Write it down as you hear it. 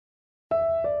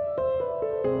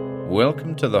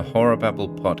Welcome to the Horror Babble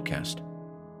podcast.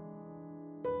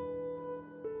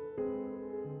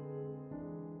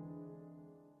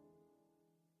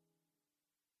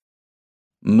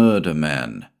 Murder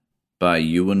Man by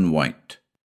Ewen Whyte.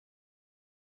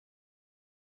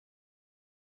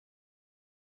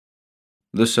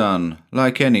 The sun,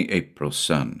 like any April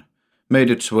sun, made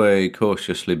its way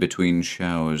cautiously between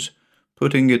showers,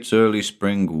 putting its early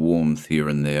spring warmth here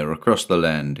and there across the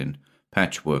land in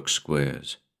patchwork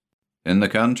squares. In the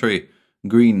country,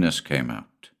 greenness came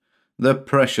out, the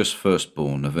precious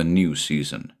firstborn of a new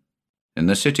season. In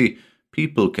the city,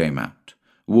 people came out,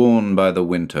 worn by the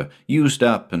winter, used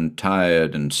up and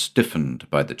tired and stiffened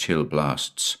by the chill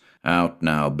blasts, out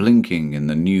now blinking in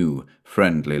the new,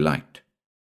 friendly light.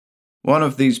 One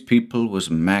of these people was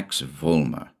Max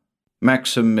Vollmer.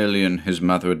 Maximilian, his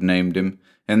mother had named him,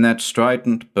 in that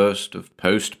strident burst of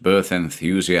post-birth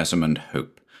enthusiasm and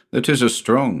hope that is as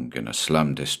strong in a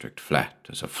slum district flat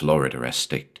as a Florida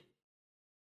estate.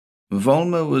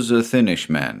 Vollmer was a thinnish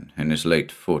man in his late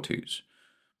 40s,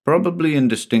 probably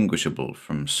indistinguishable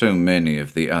from so many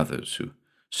of the others who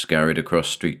scurried across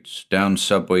streets, down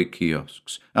subway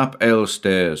kiosks, up L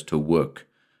stairs to work,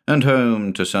 and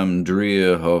home to some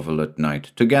drear hovel at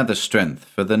night to gather strength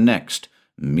for the next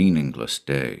meaningless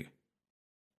day.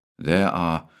 There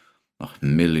are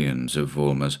millions of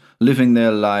Vollmers living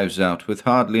their lives out with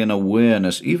hardly an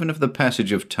awareness even of the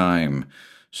passage of time,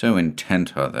 so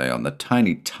intent are they on the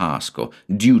tiny task or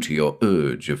duty or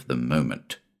urge of the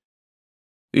moment.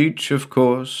 Each, of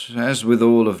course, as with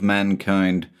all of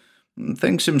mankind,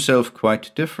 thinks himself quite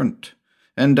different,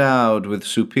 endowed with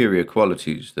superior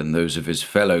qualities than those of his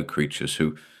fellow creatures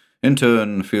who, in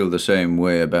turn, feel the same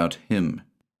way about him.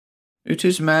 It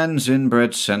is man's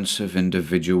inbred sense of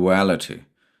individuality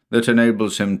that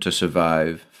enables him to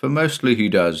survive, for mostly he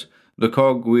does, the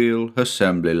cogwheel,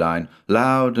 assembly line,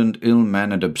 loud and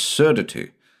ill-mannered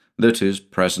absurdity that is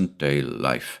present-day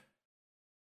life.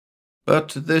 But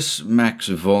this Max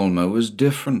Vollmer was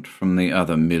different from the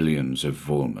other millions of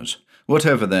Vollmers,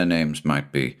 whatever their names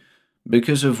might be,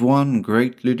 because of one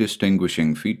greatly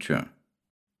distinguishing feature.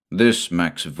 This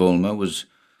Max Vollmer was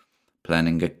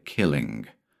planning a killing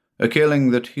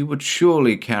that he would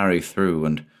surely carry through,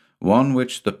 and one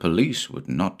which the police would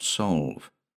not solve.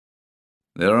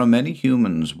 There are many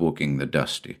humans walking the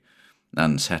dusty,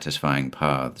 unsatisfying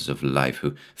paths of life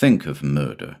who think of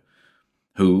murder,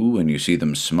 who, when you see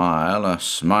them smile, are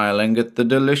smiling at the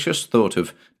delicious thought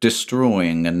of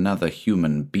destroying another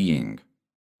human being.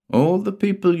 All the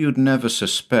people you'd never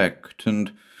suspect,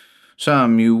 and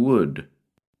some you would.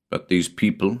 But these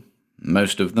people,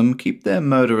 most of them, keep their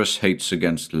murderous hates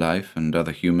against life and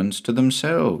other humans to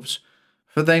themselves,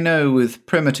 for they know with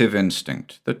primitive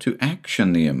instinct that to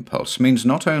action the impulse means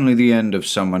not only the end of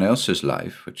someone else's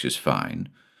life, which is fine,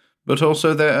 but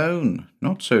also their own,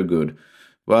 not so good,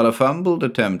 while a fumbled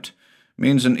attempt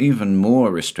means an even more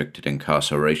restricted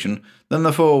incarceration than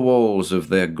the four walls of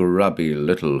their grubby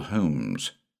little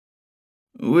homes.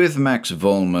 With Max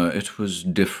Vollmer it was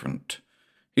different.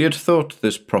 He had thought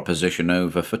this proposition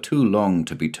over for too long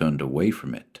to be turned away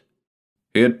from it.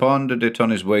 He had pondered it on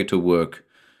his way to work,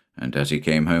 and as he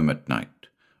came home at night,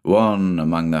 one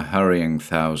among the hurrying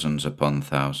thousands upon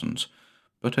thousands,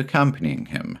 but accompanying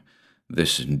him,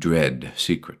 this dread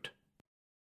secret.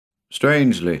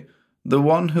 Strangely, the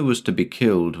one who was to be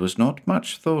killed was not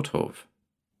much thought of.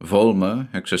 Vollmer,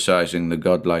 exercising the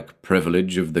godlike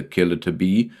privilege of the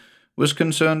killer-to-be, was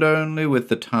concerned only with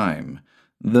the time,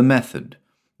 the method,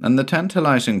 and the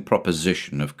tantalizing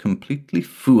proposition of completely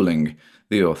fooling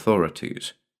the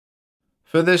authorities.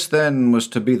 For this, then, was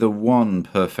to be the one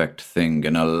perfect thing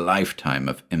in a lifetime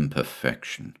of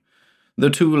imperfection. The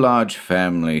too large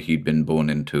family he'd been born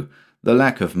into, the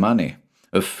lack of money,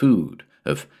 of food,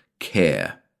 of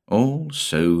care, all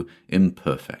so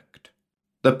imperfect.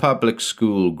 The public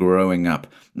school growing up,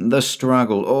 the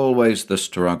struggle, always the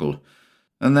struggle,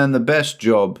 and then the best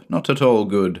job, not at all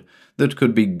good, that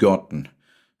could be gotten,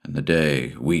 and the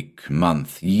day, week,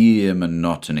 month, year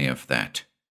monotony of that.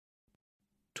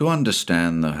 To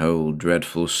understand the whole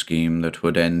dreadful scheme that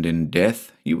would end in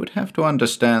death, you would have to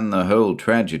understand the whole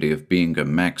tragedy of being a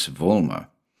Max Vollmer.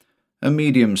 A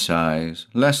medium size,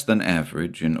 less than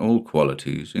average in all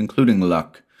qualities, including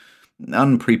luck,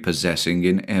 unprepossessing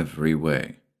in every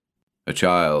way. A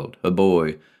child, a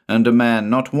boy, and a man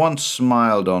not once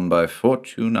smiled on by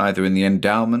fortune, either in the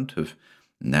endowment of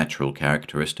natural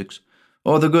characteristics,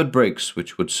 or the good breaks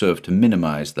which would serve to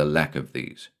minimize the lack of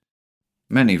these.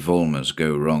 Many Vollmers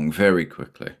go wrong very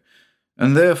quickly,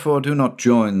 and therefore do not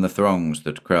join the throngs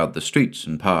that crowd the streets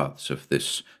and paths of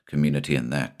this community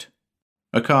and that.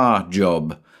 A car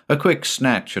job, a quick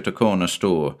snatch at a corner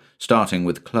store, starting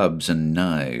with clubs and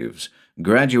knives,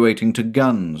 graduating to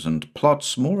guns and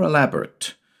plots more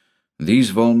elaborate.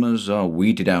 These Volmers are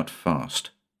weeded out fast.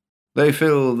 They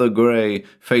fill the grey,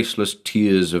 faceless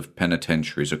tiers of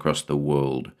penitentiaries across the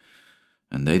world,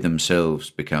 and they themselves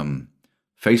become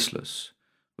faceless,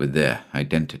 with their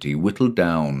identity whittled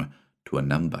down to a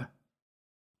number.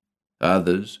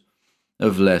 Others,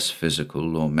 of less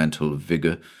physical or mental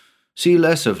vigour, see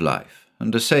less of life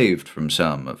and are saved from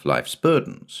some of life's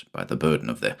burdens by the burden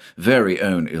of their very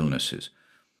own illnesses,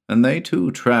 and they too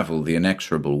travel the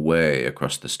inexorable way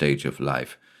across the stage of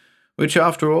life, which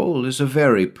after all is a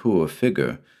very poor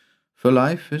figure, for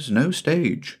life is no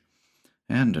stage,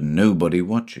 and nobody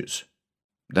watches.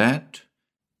 That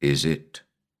is it.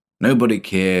 Nobody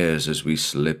cares as we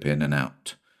slip in and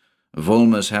out.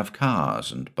 Volmers have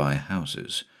cars and buy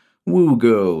houses, woo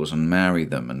girls and marry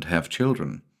them and have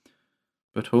children.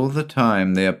 But all the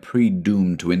time they are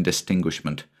predoomed to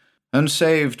indistinguishment, and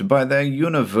saved by their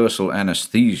universal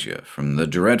anesthesia from the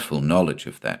dreadful knowledge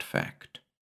of that fact.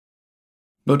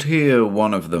 But here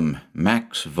one of them,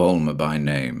 Max Volmer by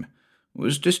name,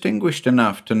 was distinguished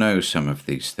enough to know some of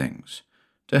these things,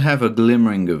 to have a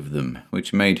glimmering of them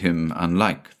which made him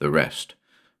unlike the rest,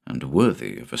 and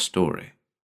worthy of a story.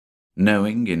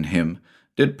 Knowing in him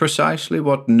did precisely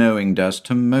what knowing does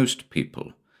to most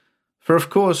people. For of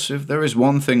course, if there is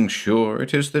one thing sure,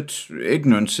 it is that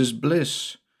ignorance is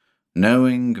bliss.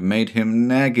 Knowing made him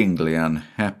naggingly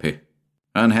unhappy.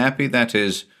 Unhappy, that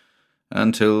is,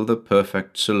 until the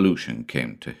perfect solution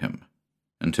came to him,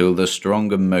 until the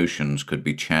strong emotions could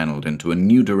be channeled into a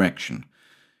new direction,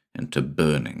 into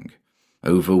burning,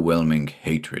 overwhelming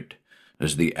hatred,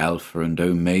 as the alpha and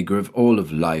omega of all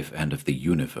of life and of the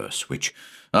universe, which,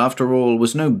 after all,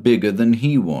 was no bigger than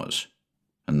he was.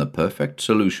 And the perfect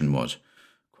solution was,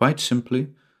 quite simply,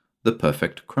 the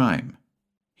perfect crime.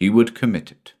 He would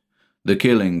commit it. The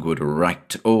killing would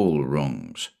right all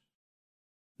wrongs.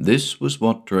 This was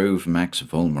what drove Max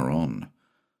Volmer on,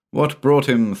 what brought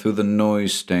him through the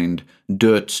noise-stained,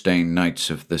 dirt-stained nights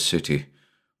of the city,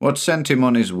 what sent him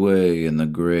on his way in the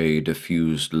grey,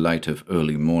 diffused light of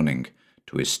early morning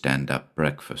to his stand-up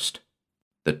breakfast,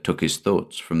 that took his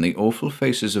thoughts from the awful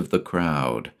faces of the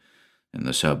crowd, in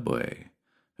the subway,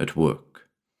 at work,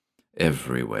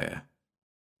 everywhere.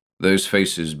 Those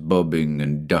faces bobbing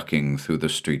and ducking through the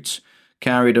streets,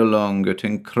 carried along at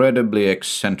incredibly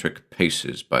eccentric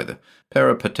paces by the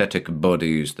peripatetic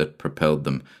bodies that propelled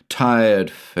them,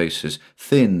 tired faces,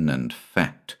 thin and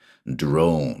fat,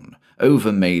 drawn,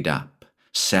 over-made up,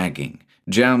 sagging,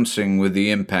 jouncing with the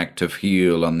impact of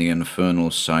heel on the infernal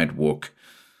sidewalk.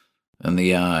 And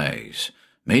the eyes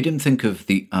made him think of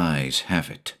the eyes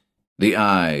have it. The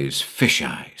eyes, fish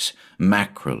eyes,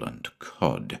 mackerel and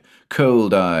cod,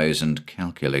 cold eyes and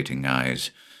calculating eyes.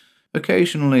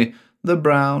 Occasionally the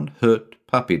brown, hurt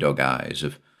puppy-dog eyes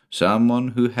of someone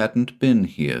who hadn't been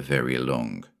here very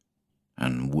long,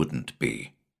 and wouldn't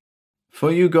be.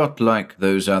 For you got like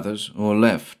those others, or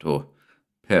left, or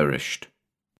perished.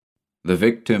 The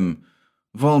victim,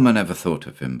 Volmer never thought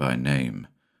of him by name,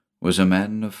 was a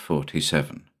man of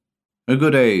 47, a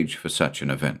good age for such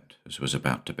an event as was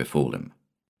about to befall him,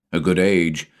 a good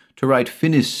age to write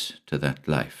finis to that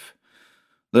life.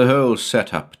 The whole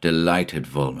set-up delighted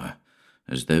Volmer,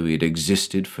 as though he had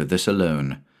existed for this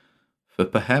alone, for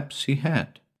perhaps he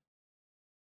had.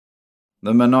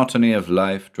 The monotony of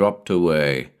life dropped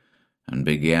away, and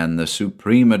began the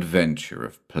supreme adventure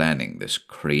of planning this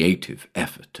creative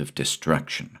effort of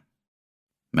destruction.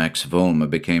 Max Volmer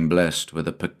became blessed with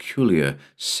a peculiar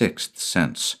sixth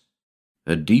sense.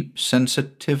 A deep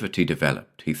sensitivity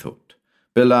developed, he thought,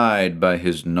 belied by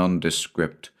his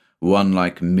nondescript,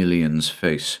 one-like-millions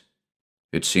face.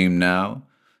 It seemed now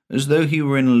as though he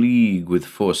were in league with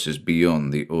forces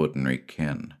beyond the ordinary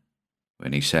ken.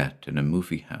 When he sat in a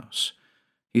movie house,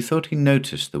 he thought he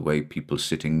noticed the way people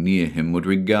sitting near him would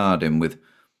regard him with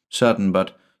sudden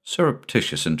but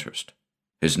surreptitious interest.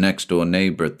 His next-door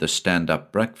neighbour at the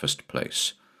stand-up breakfast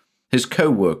place, his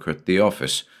co-worker at the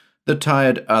office, the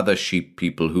tired other sheep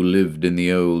people who lived in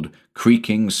the old,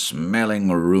 creaking,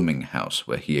 smelling rooming house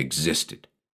where he existed.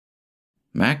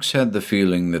 Max had the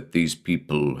feeling that these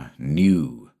people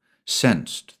knew,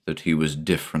 sensed that he was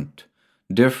different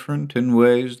in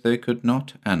ways they could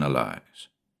not analyze,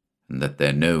 and that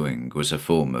their knowing was a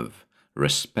form of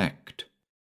respect.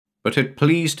 But it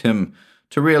pleased him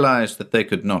to realize that they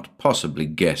could not possibly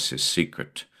guess his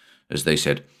secret, as they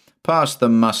said, "Pass the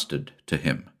mustard" to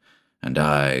him, and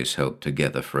eyes held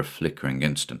together for a flickering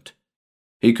instant.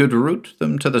 He could root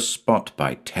them to the spot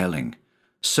by telling,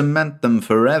 cement them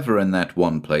forever in that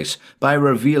one place by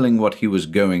revealing what he was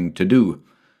going to do,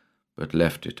 but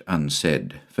left it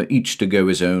unsaid for each to go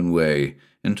his own way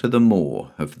into the maw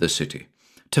of the city,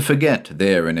 to forget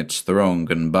there in its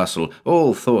throng and bustle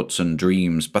all thoughts and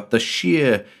dreams but the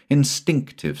sheer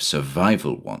instinctive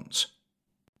survival ones.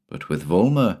 But with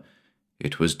Volmer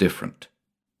it was different.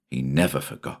 He never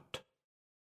forgot.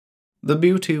 The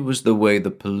beauty was the way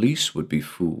the police would be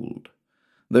fooled.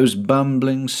 Those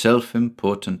bumbling,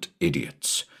 self-important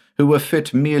idiots who were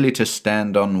fit merely to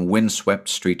stand on windswept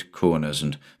street corners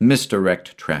and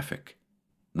misdirect traffic.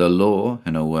 The law,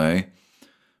 in a way,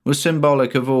 was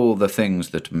symbolic of all the things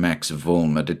that Max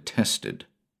Volmer detested.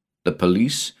 The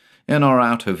police, in or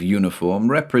out of uniform,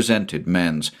 represented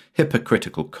man's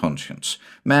hypocritical conscience,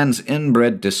 man's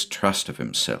inbred distrust of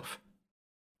himself.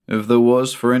 If there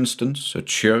was, for instance, a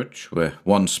church where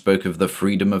one spoke of the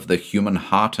freedom of the human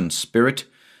heart and spirit,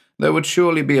 there would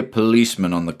surely be a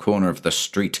policeman on the corner of the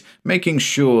street making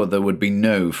sure there would be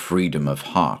no freedom of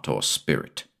heart or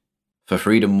spirit. For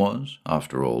freedom was,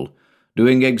 after all,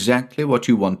 doing exactly what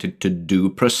you wanted to do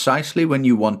precisely when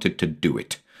you wanted to do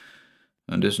it.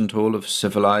 And isn't all of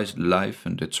civilized life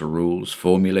and its rules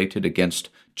formulated against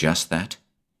just that?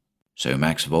 So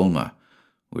Max Volmer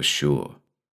was sure.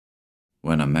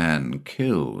 When a man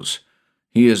kills,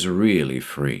 he is really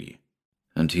free.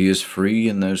 And he is free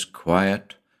in those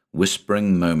quiet,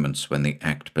 whispering moments when the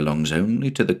act belongs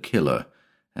only to the killer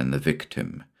and the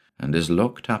victim, and is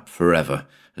locked up forever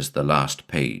as the last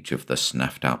page of the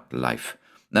snuffed-out life,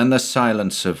 and the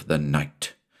silence of the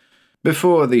night,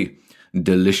 before the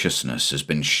deliciousness has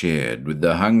been shared with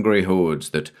the hungry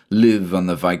hordes that live on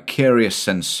the vicarious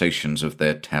sensations of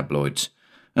their tabloids,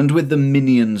 and with the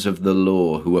minions of the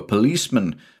law who are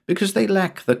policemen because they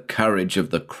lack the courage of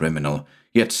the criminal,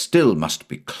 yet still must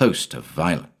be close to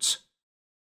violence.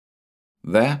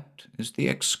 That is the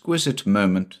exquisite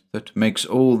moment that makes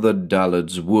all the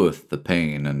dullards worth the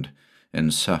pain and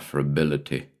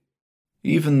insufferability.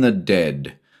 Even the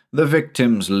dead, the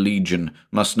victim's legion,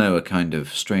 must know a kind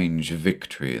of strange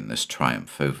victory in this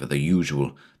triumph over the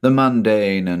usual, the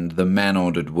mundane and the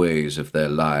man-ordered ways of their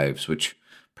lives, which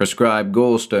prescribe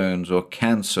gallstones or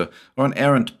cancer or an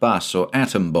errant bus or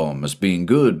atom bomb as being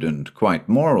good and quite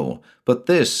moral, but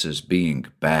this as being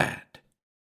bad.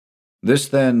 This,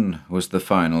 then, was the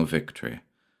final victory,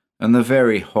 and the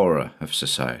very horror of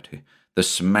society, the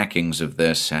smackings of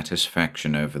their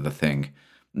satisfaction over the thing,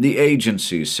 the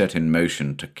agencies set in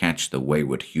motion to catch the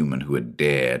wayward human who had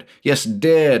dared, yes,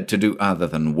 dared to do other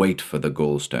than wait for the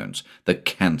gallstones, the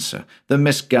cancer, the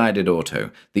misguided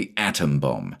auto, the atom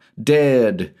bomb,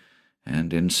 dared,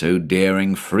 and in so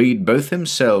daring freed both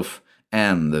himself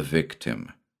and the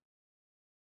victim.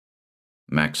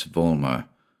 Max Volmer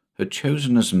had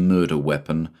chosen as murder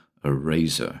weapon a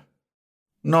razor.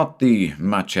 Not the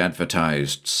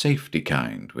much-advertised safety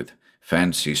kind, with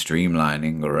fancy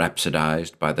streamlining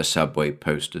rhapsodized by the subway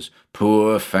posters,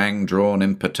 poor, fang-drawn,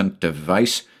 impotent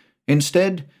device.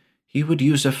 Instead, he would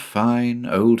use a fine,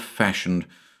 old-fashioned,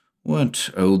 weren't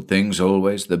old things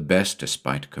always the best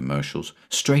despite commercials,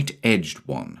 straight-edged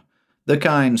one, the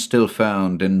kind still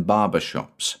found in barber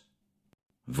shops.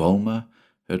 Volmer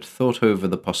had thought over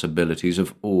the possibilities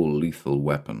of all lethal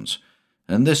weapons,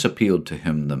 and this appealed to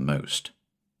him the most.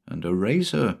 And a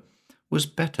razor was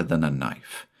better than a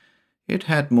knife. It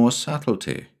had more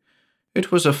subtlety.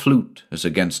 It was a flute as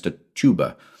against a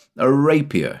tuba, a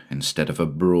rapier instead of a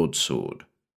broadsword.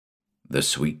 The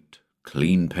sweet,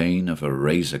 clean pain of a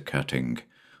razor cutting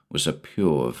was a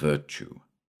pure virtue.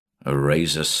 A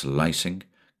razor slicing,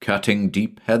 cutting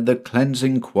deep, had the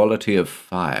cleansing quality of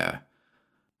fire.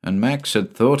 And Max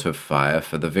had thought of fire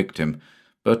for the victim,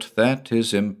 but that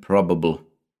is improbable.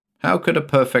 How could a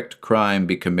perfect crime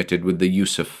be committed with the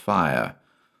use of fire?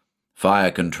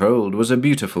 Fire-controlled was a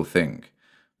beautiful thing,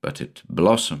 but it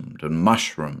blossomed and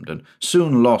mushroomed and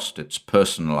soon lost its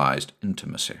personalized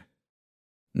intimacy.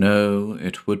 No,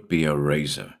 it would be a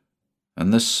razor,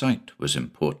 and the site was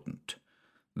important.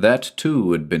 That,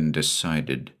 too, had been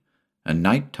decided. A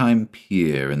nighttime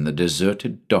pier in the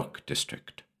deserted dock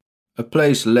district. A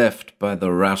place left by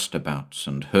the roustabouts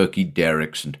and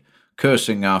herky-derricks and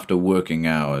cursing after working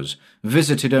hours,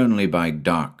 visited only by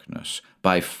darkness,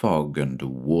 by fog and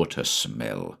water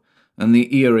smell, and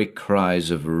the eerie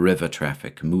cries of river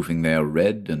traffic moving their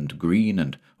red and green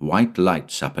and white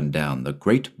lights up and down the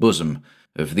great bosom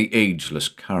of the ageless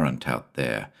current out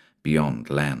there beyond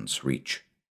land's reach.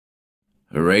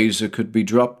 A razor could be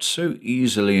dropped so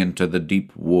easily into the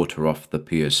deep water off the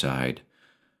pier side,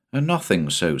 and nothing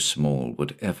so small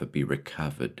would ever be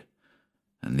recovered.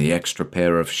 And the extra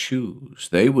pair of shoes,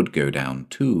 they would go down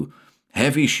too,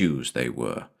 Heavy shoes they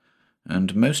were,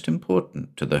 and most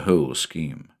important to the whole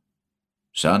scheme.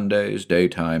 Sundays,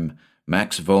 daytime,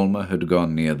 Max Volmer had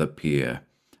gone near the pier,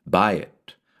 by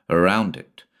it, around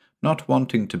it, not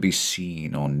wanting to be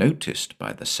seen or noticed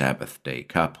by the Sabbath-day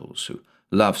couples who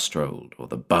love-strolled or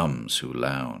the bums who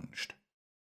lounged.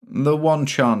 The one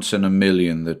chance in a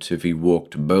million that if he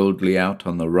walked boldly out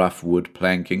on the rough wood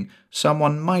planking,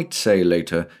 someone might say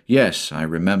later, "Yes, I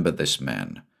remember this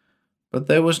man." But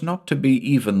there was not to be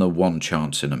even the one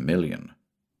chance in a million.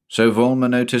 So Volmer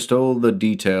noticed all the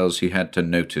details he had to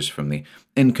notice from the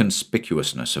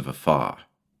inconspicuousness of afar,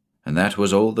 and that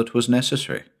was all that was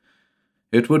necessary.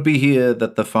 It would be here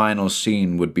that the final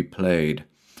scene would be played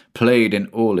in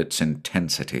all its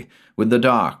intensity, with the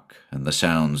dark and the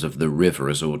sounds of the river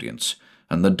as audience,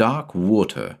 and the dark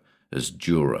water as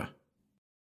juror.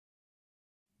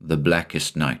 The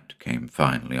blackest night came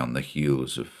finally on the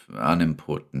heels of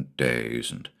unimportant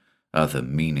days and other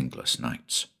meaningless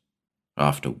nights.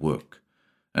 After work,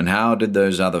 and how did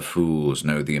those other fools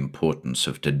know the importance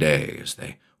of today as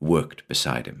they worked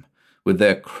beside him, with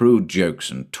their crude jokes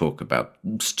and talk about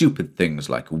stupid things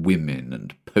like women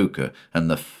and poker and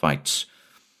the fights?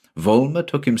 Volmer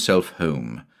took himself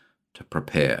home to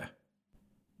prepare.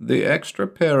 The extra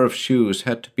pair of shoes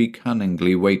had to be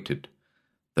cunningly weighted.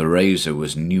 The razor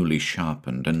was newly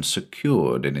sharpened and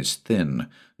secured in his thin,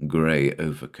 grey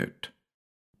overcoat.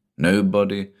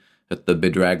 Nobody at the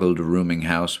bedraggled rooming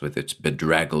house with its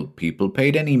bedraggled people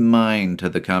paid any mind to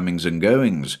the comings and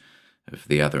goings of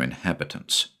the other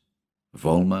inhabitants.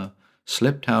 Volmer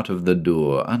slipped out of the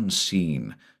door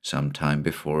unseen some time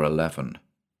before 11.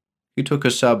 He took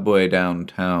a subway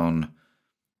downtown.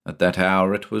 At that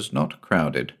hour it was not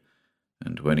crowded,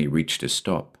 and when he reached his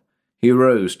stop, he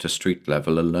rose to street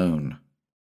level alone.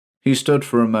 He stood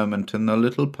for a moment in the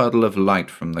little puddle of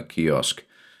light from the kiosk,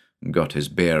 got his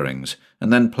bearings,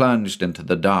 and then plunged into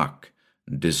the dark,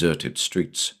 deserted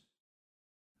streets.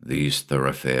 These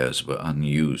thoroughfares were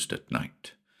unused at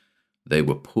night. They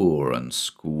were poor and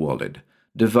squalid,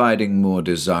 dividing more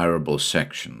desirable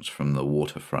sections from the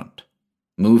waterfront.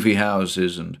 Movie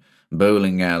houses and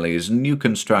bowling alleys and new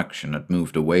construction had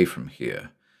moved away from here.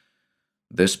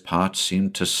 This part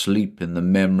seemed to sleep in the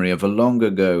memory of a long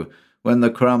ago when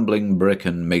the crumbling brick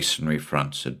and masonry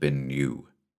fronts had been new.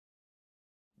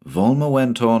 Volmer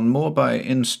went on more by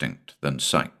instinct than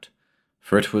sight,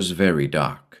 for it was very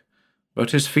dark,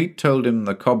 but his feet told him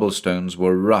the cobblestones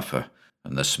were rougher,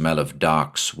 and the smell of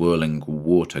dark, swirling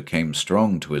water came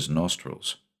strong to his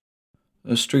nostrils.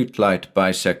 A streetlight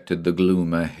bisected the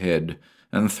gloom ahead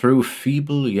and threw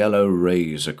feeble yellow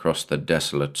rays across the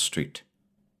desolate street.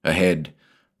 Ahead,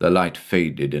 the light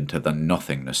faded into the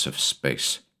nothingness of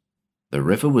space. The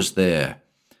river was there,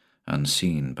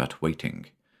 unseen but waiting,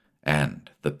 and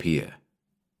the pier.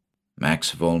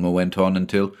 Max Volmer went on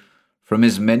until, from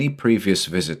his many previous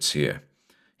visits here,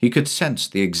 he could sense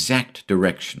the exact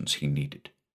directions he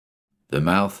needed. The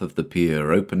mouth of the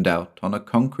pier opened out on a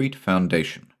concrete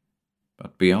foundation,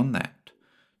 but beyond that,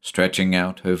 stretching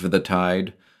out over the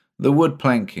tide, the wood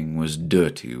planking was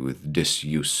dirty with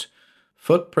disuse.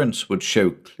 Footprints would show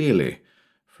clearly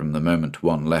from the moment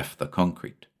one left the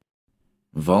concrete.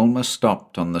 Volmer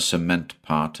stopped on the cement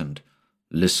part and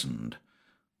listened,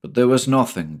 but there was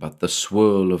nothing but the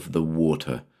swirl of the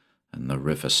water and the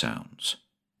river sounds.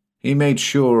 He made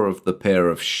sure of the pair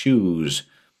of shoes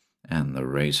and the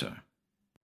razor.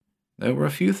 There were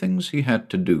a few things he had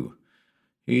to do.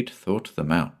 He'd thought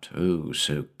them out, oh,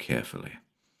 so carefully.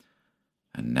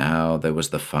 And now there was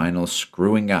the final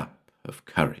screwing up of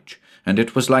courage, and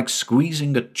it was like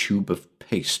squeezing a tube of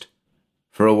paste.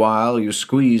 For a while you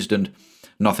squeezed and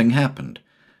nothing happened,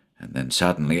 and then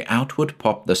suddenly out would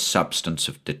pop the substance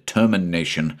of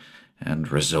determination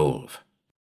and resolve.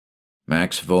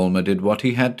 Max Volmer did what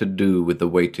he had to do with the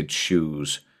weighted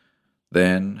shoes.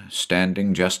 Then,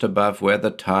 standing just above where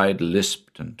the tide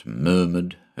lisped and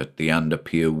murmured at the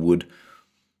under-pier wood,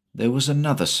 there was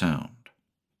another sound.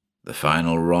 The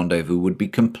final rendezvous would be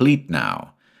complete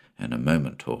now, in a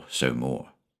moment or so more.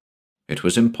 It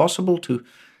was impossible to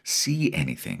see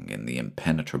anything in the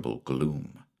impenetrable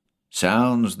gloom.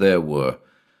 Sounds there were,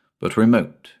 but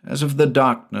remote, as of the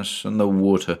darkness and the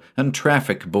water and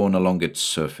traffic borne along its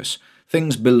surface,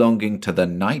 things belonging to the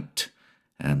night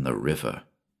and the river.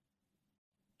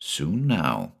 Soon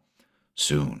now,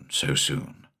 soon, so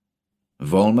soon.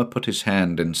 Volmer put his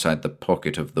hand inside the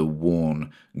pocket of the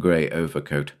worn, grey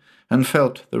overcoat and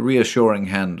felt the reassuring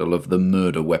handle of the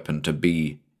murder weapon to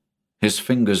be. His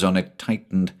fingers on it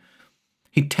tightened.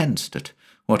 He tensed at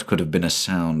what could have been a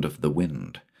sound of the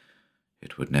wind.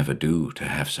 It would never do to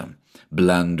have some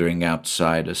blundering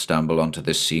outsider stumble onto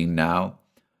the scene now.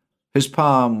 His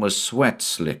palm was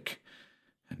sweat-slick,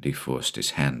 and he forced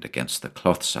his hand against the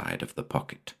cloth side of the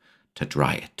pocket to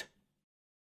dry it.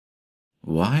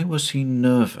 Why was he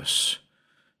nervous?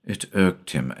 It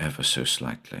irked him ever so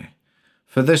slightly,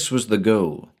 for this was the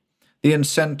goal, the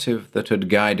incentive that had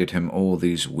guided him all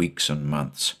these weeks and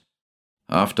months.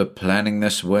 After planning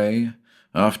this way,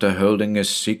 after holding his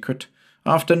secret,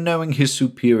 after knowing his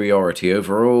superiority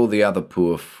over all the other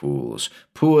poor fools,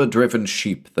 poor driven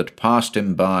sheep that passed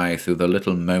him by through the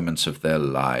little moments of their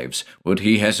lives, would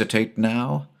he hesitate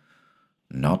now?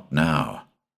 Not now.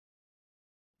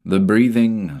 The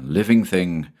breathing, living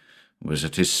thing was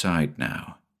at his side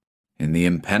now, in the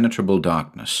impenetrable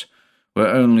darkness, where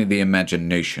only the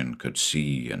imagination could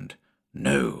see and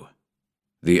know.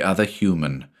 The other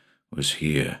human was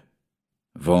here.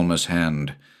 Volma's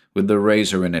hand, with the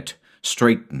razor in it,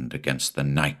 straightened against the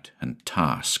night and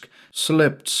task,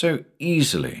 slipped so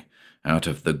easily out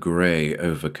of the grey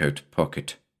overcoat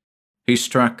pocket. He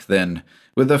struck then,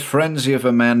 with the frenzy of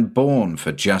a man born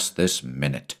for just this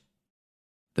minute.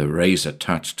 The razor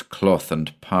touched cloth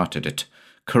and parted it,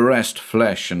 caressed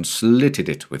flesh and slitted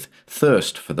it with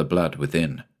thirst for the blood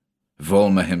within.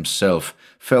 Volma himself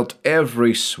felt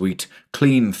every sweet,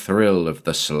 clean thrill of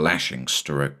the slashing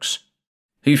strokes.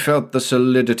 He felt the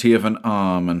solidity of an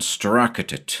arm and struck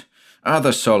at it.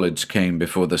 Other solids came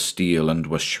before the steel and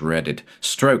were shredded,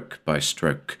 stroke by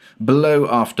stroke, blow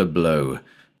after blow,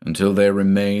 until there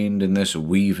remained in this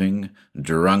weaving,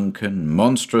 drunken,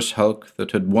 monstrous hulk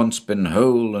that had once been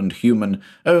whole and human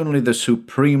only the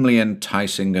supremely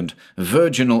enticing and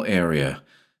virginal area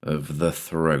of the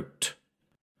throat.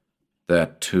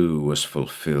 That too was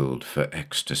fulfilled for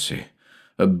ecstasy,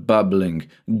 a bubbling,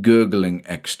 gurgling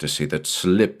ecstasy that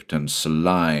slipped and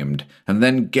slimed and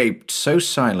then gaped so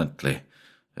silently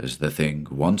as the thing,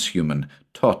 once human,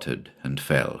 tottered and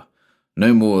fell,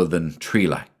 no more than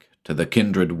tree-like, to the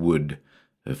kindred wood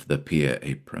of the pier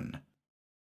apron.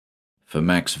 For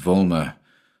Max Volma,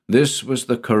 this was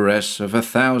the caress of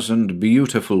 1,000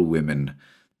 beautiful women,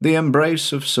 the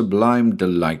embrace of sublime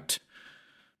delight,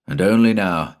 and only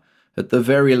now, at the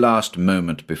very last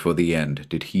moment before the end,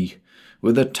 did he,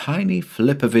 with a tiny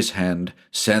flip of his hand,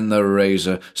 send the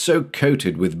razor, so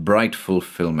coated with bright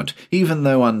fulfillment, even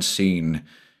though unseen,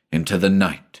 into the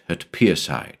night at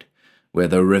pierside, where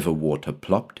the river water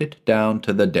plopped it down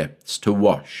to the depths to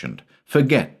wash and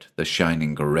forget the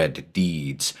shining red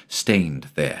deeds stained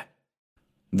there.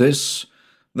 This,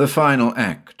 the final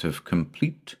act of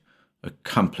complete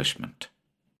accomplishment.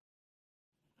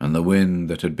 And the wind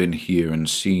that had been here and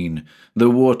seen,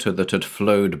 the water that had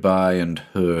flowed by and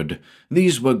heard,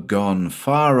 these were gone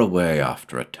far away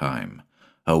after a time,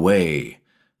 away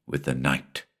with the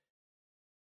night.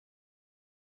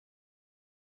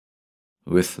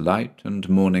 With light and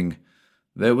morning,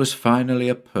 there was finally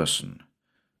a person,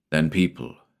 then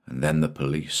people, and then the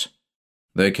police.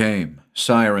 They came,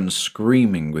 sirens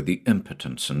screaming with the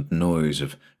impotence and noise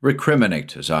of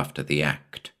recriminators after the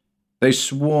act. They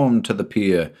swarmed to the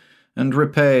pier and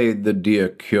repaid the dear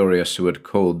curious who had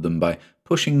called them by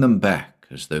pushing them back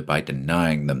as though by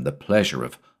denying them the pleasure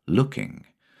of looking.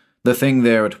 The thing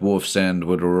there at Wharf's End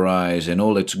would rise in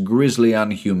all its grisly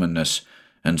unhumanness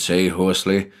and say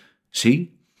hoarsely,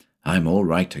 "See, I'm all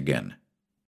right again."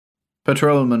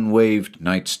 Patrolmen waved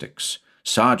nightsticks,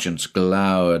 sergeants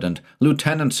glowered, and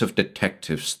lieutenants of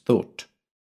detectives thought.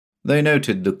 They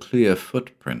noted the clear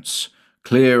footprints,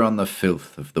 clear on the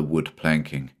filth of the wood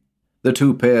planking, the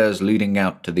two pairs leading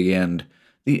out to the end,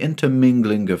 the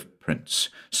intermingling of prints,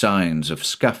 signs of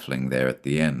scuffling there at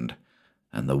the end,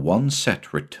 and the one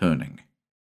set returning.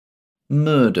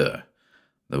 Murder,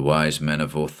 the wise men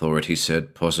of authority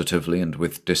said positively and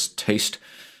with distaste,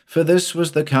 for this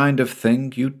was the kind of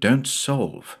thing you don't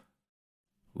solve.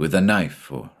 With a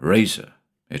knife or razor,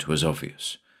 it was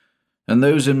obvious, and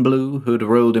those in blue who'd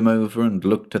rolled him over and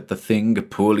looked at the thing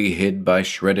poorly hid by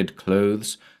shredded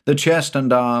clothes, the chest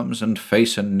and arms and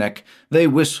face and neck, they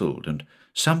whistled, and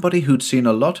somebody who'd seen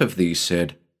a lot of these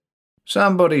said,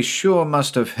 "Somebody sure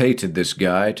must have hated this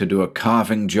guy to do a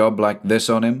carving job like this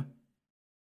on him."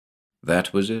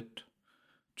 That was it.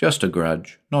 Just a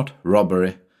grudge, not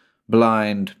robbery,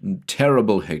 blind,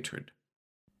 terrible hatred.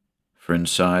 For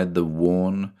inside the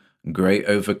worn, grey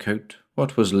overcoat,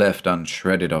 what was left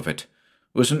unshredded of it,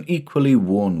 was an equally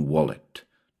worn wallet,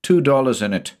 $2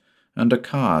 in it, and a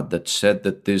card that said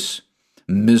that this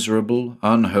miserable,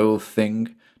 unwhole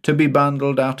thing, to be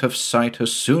bundled out of sight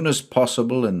as soon as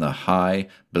possible in the high,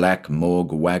 black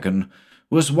morgue wagon,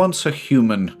 was once a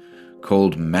human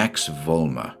called Max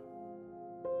Volma.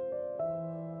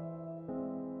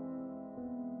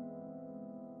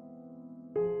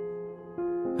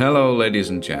 Hello ladies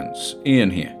and gents, Ian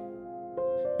here.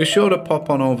 Be sure to pop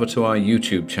on over to our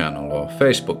YouTube channel or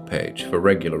Facebook page for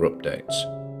regular updates.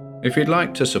 If you'd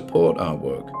like to support our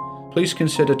work, please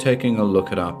consider taking a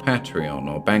look at our Patreon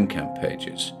or Bandcamp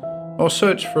pages, or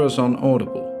search for us on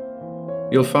Audible.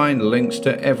 You'll find links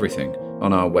to everything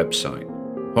on our website,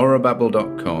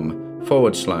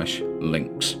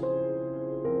 horrorbabble.com/links.